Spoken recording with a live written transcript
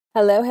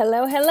Hello,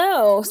 hello,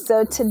 hello.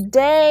 So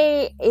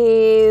today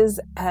is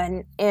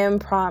an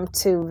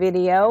impromptu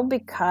video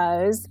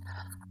because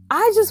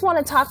I just want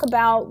to talk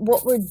about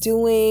what we're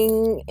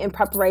doing in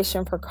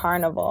preparation for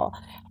Carnival.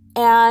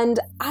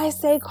 And I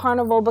say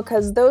Carnival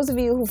because those of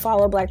you who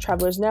follow Black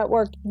Travelers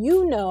Network,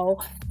 you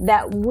know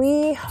that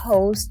we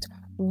host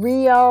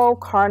Rio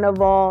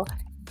Carnival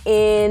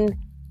in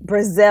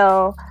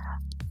Brazil,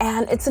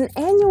 and it's an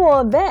annual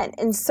event.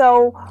 And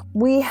so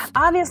we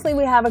have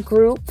a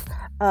group.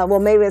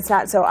 Well, maybe it's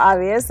not so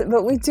obvious,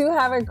 but we do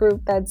have a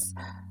group that's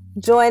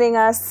joining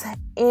us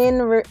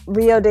in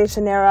Rio de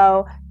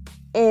Janeiro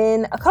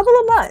in a couple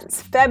of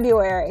months,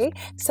 February.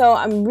 So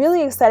I'm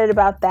really excited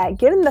about that,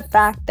 given the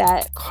fact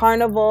that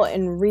Carnival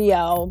in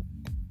Rio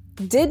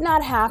did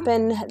not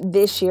happen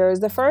this year. It's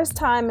the first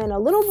time in a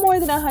little more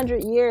than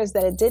 100 years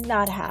that it did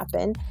not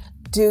happen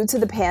due to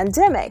the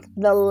pandemic.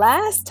 The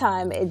last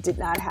time it did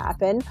not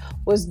happen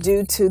was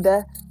due to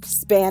the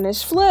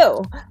Spanish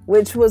flu,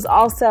 which was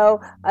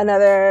also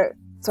another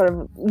sort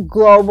of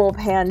global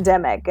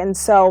pandemic. And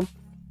so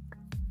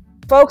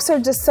folks are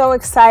just so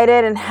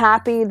excited and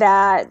happy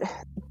that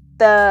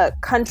the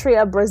country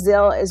of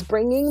Brazil is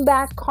bringing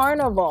back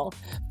Carnival,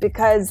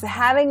 because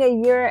having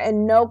a year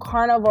and no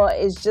Carnival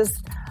is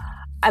just,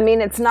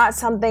 it's not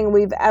something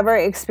we've ever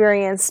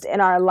experienced in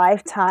our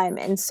lifetime.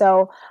 And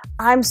so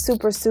I'm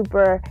super,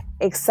 super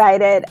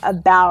excited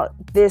about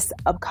this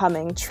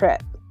upcoming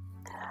trip.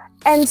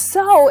 And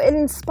so it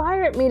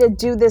inspired me to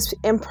do this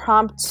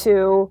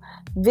impromptu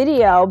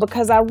video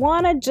because I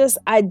want to just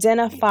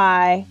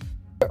identify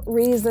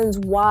reasons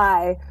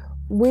why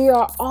we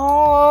are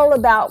all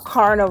about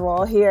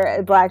Carnival here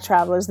at Black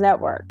Travelers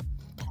Network.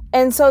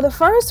 And so the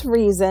first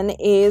reason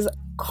is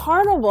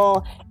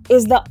Carnival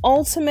is the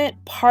ultimate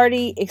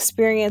party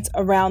experience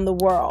around the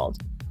world.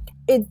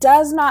 It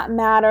does not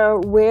matter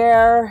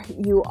where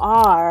you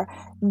are.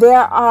 There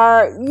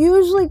are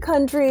usually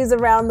countries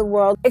around the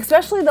world,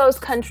 especially those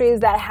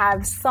countries that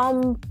have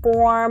some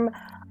form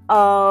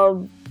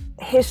of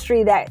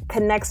history that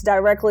connects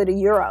directly to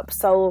Europe.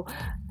 So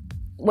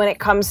when it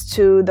comes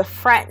to the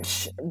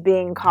French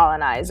being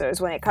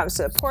colonizers, when it comes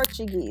to the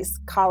Portuguese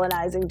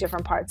colonizing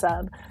different parts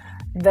of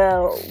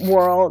the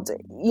world,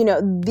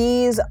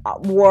 these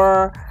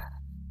were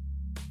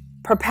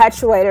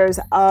perpetuators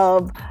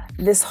of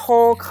this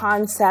whole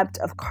concept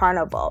of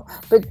Carnival.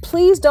 But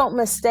please don't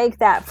mistake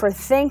that for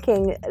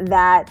thinking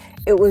that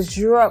it was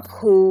Europe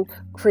who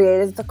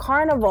created the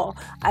Carnival.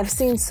 I've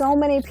seen so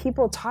many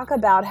people talk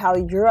about how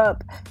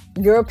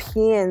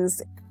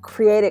Europeans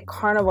created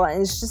Carnival,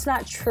 and it's just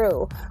not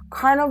true.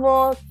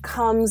 Carnival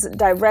comes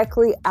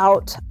directly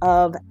out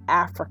of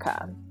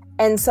Africa.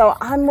 And so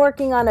I'm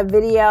working on a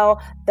video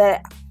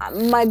that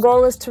my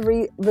goal is to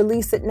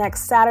release it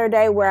next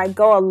Saturday, where I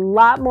go a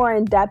lot more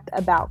in depth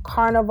about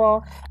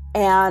Carnival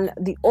and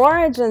the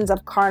origins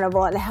of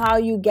Carnival and how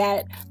you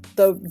get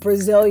the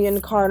Brazilian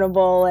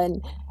Carnival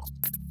and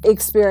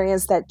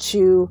experience that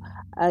you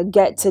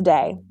get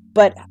today.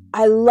 But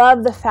I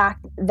love the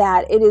fact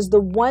that it is the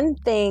one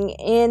thing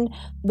in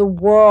the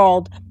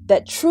world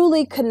that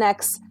truly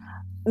connects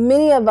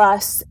many of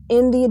us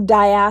in the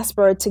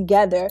diaspora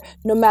together.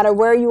 No matter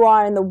where you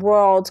are in the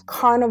world,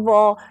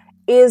 Carnival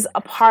is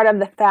a part of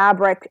the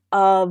fabric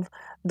of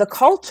the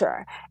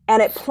culture,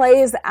 and it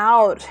plays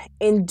out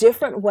in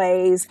different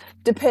ways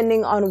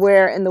depending on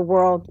where in the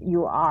world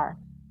you are.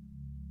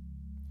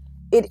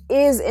 It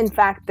is, in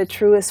fact, the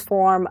truest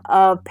form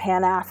of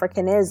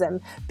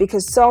Pan-Africanism,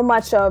 because so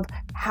much of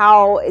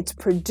how it's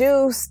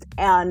produced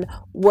and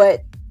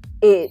what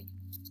it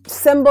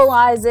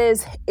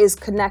symbolizes is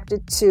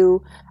connected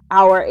to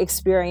our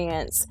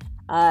experience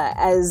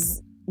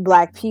as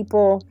Black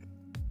people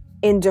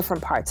in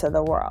different parts of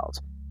the world.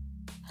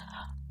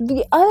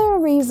 The other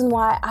reason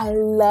why I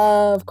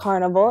love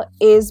Carnival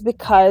is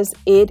because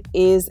it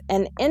is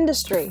an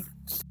industry.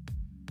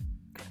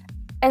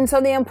 And so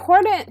the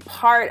important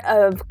part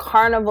of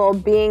Carnival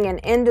being an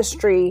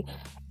industry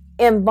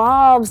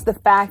involves the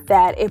fact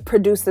that it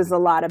produces a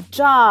lot of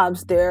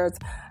jobs. There's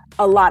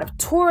a lot of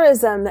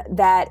tourism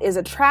that is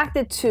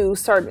attracted to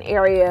certain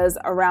areas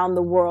around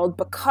the world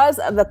because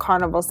of the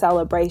Carnival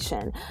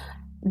celebration.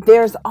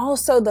 There's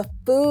also the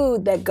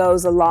food that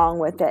goes along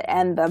with it,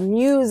 and the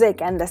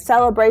music and the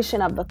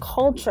celebration of the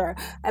culture.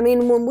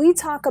 When we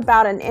talk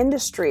about an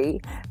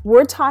industry,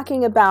 we're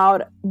talking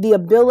about the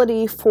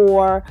ability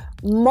for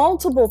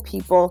multiple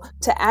people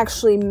to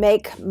actually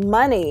make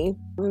money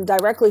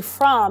directly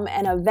from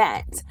an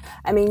event.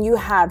 You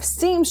have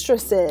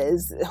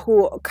seamstresses,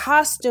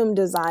 costume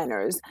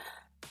designers,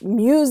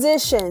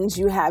 musicians,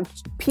 you have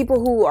people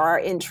who are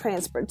in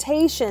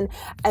transportation,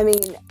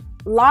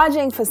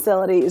 lodging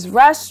facilities,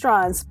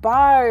 restaurants,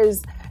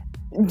 bars,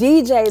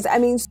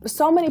 DJs.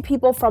 So many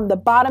people from the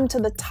bottom to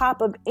the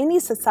top of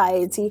any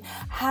society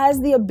has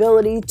the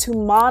ability to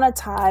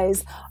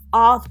monetize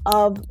off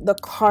of the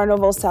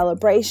Carnival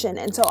celebration.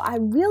 And so I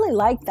really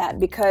like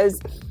that, because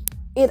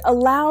it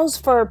allows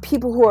for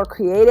people who are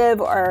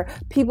creative or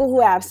people who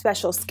have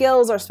special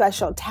skills or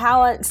special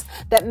talents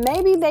that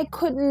maybe they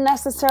couldn't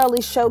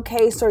necessarily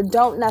showcase or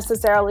don't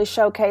necessarily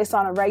showcase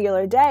on a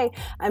regular day.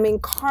 I mean,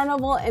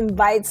 Carnival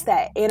invites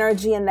that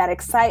energy and that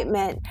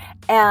excitement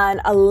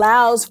and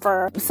allows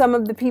for some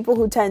of the people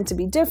who tend to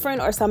be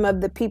different or some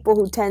of the people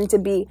who tend to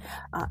be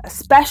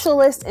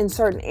specialists in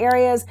certain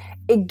areas.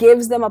 It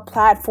gives them a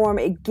platform.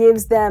 It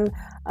gives them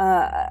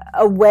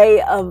a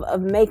way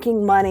of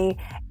making money.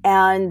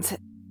 And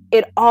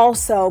it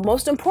also,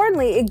 most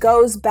importantly, it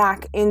goes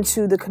back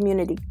into the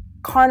community.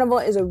 Carnival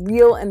is a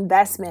real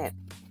investment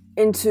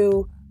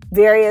into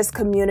various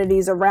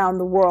communities around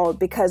the world,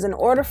 because in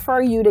order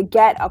for you to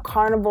get a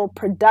carnival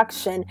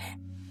production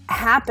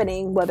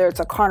happening, whether it's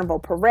a carnival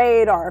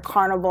parade or a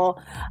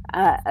carnival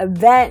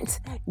event,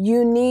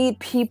 you need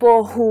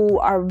people who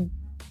are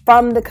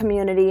from the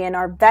community and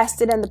are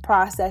vested in the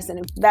process and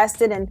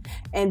invested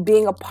in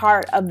being a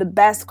part of the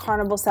best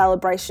carnival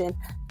celebration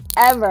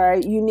ever.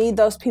 You need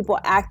those people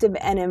active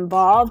and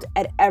involved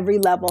at every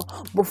level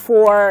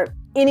before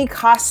any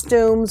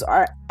costumes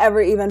are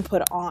ever even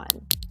put on.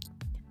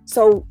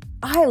 So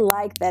I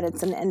like that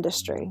it's an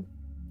industry.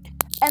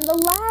 And the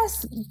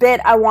last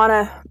bit I want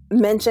to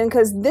mention,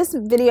 because this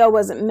video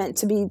wasn't meant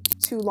to be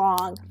too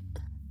long,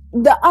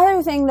 the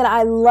other thing that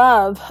I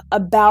love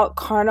about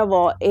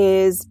Carnival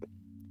is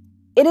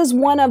it is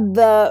one of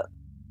the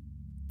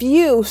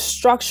few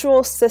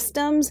structural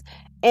systems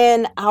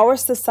in our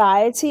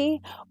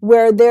society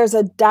where there's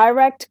a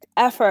direct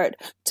effort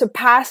to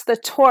pass the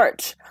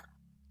torch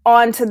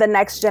on to the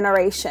next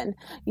generation.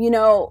 You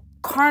know,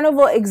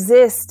 Carnival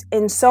exists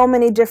in so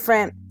many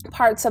different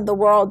parts of the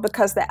world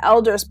because the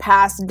elders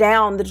passed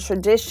down the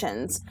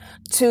traditions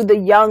to the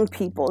young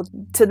people,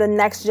 to the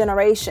next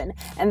generation.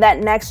 And that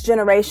next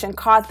generation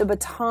caught the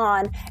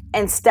baton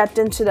and stepped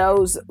into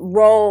those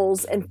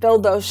roles and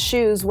filled those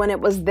shoes when it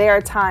was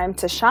their time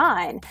to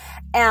shine.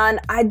 And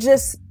I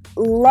just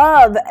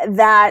love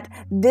that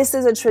this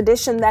is a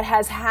tradition that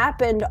has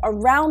happened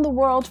around the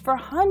world for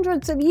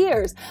hundreds of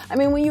years. I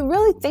mean, when you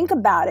really think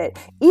about it,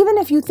 even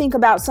if you think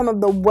about some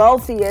of the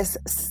wealthiest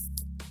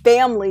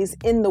families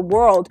in the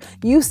world,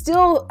 you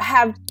still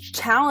have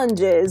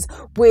challenges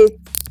with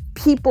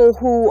people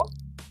who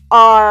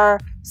are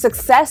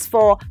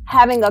successful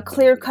having a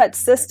clear-cut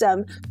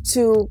system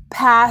to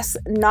pass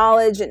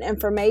knowledge and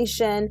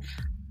information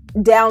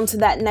down to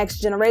that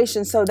next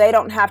generation so they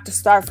don't have to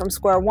start from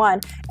square one.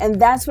 And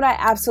that's what I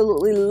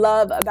absolutely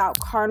love about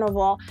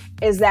Carnival,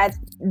 is that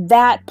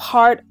that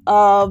part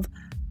of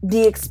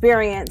the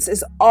experience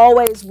is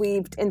always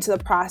weaved into the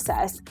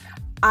process.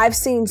 I've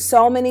seen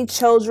so many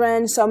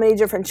children, so many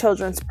different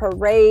children's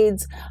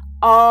parades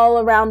all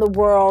around the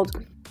world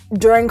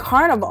during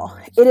Carnival.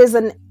 It is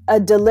a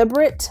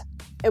deliberate,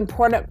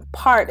 important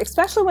part,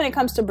 especially when it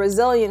comes to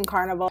Brazilian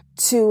Carnival,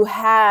 to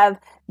have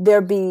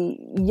there be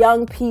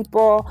young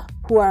people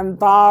who are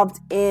involved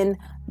in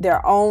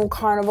their own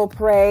carnival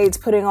parades,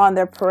 putting on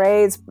their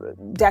parades,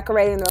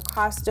 decorating their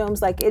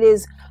costumes. Like, it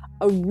is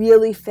a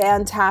really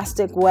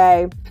fantastic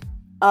way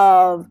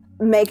of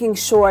making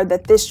sure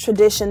that this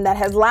tradition that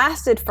has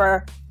lasted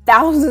for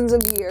thousands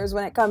of years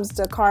when it comes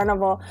to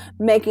Carnival,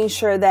 making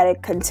sure that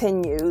it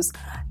continues.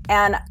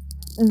 And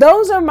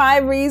those are my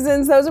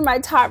reasons. Those are my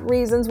top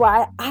reasons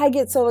why I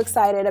get so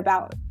excited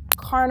about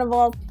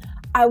Carnival.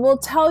 I will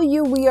tell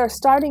you, we are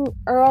starting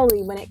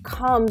early when it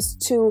comes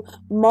to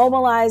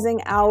mobilizing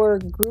our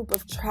group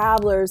of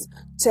travelers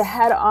to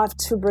head off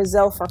to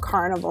Brazil for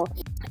Carnival.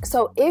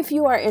 So if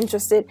you are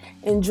interested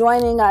in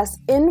joining us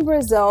in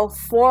Brazil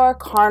for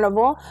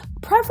Carnival,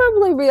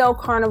 preferably Rio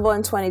Carnival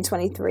in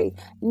 2023,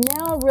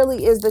 now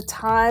really is the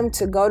time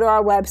to go to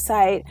our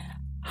website,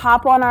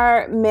 hop on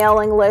our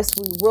mailing list.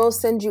 We will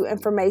send you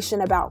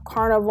information about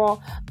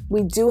Carnival.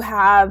 We do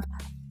have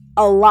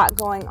a lot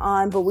going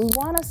on, but we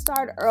want to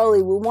start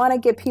early. We want to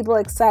get people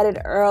excited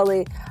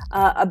early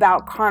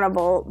about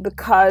Carnival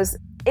because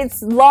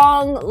it's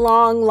long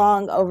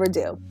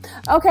overdue.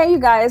 Okay, you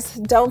guys,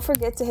 don't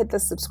forget to hit the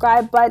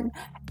subscribe button,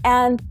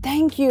 and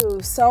thank you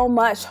so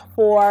much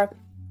for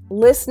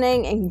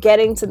listening and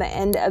getting to the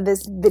end of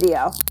this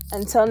video.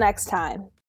 Until next time.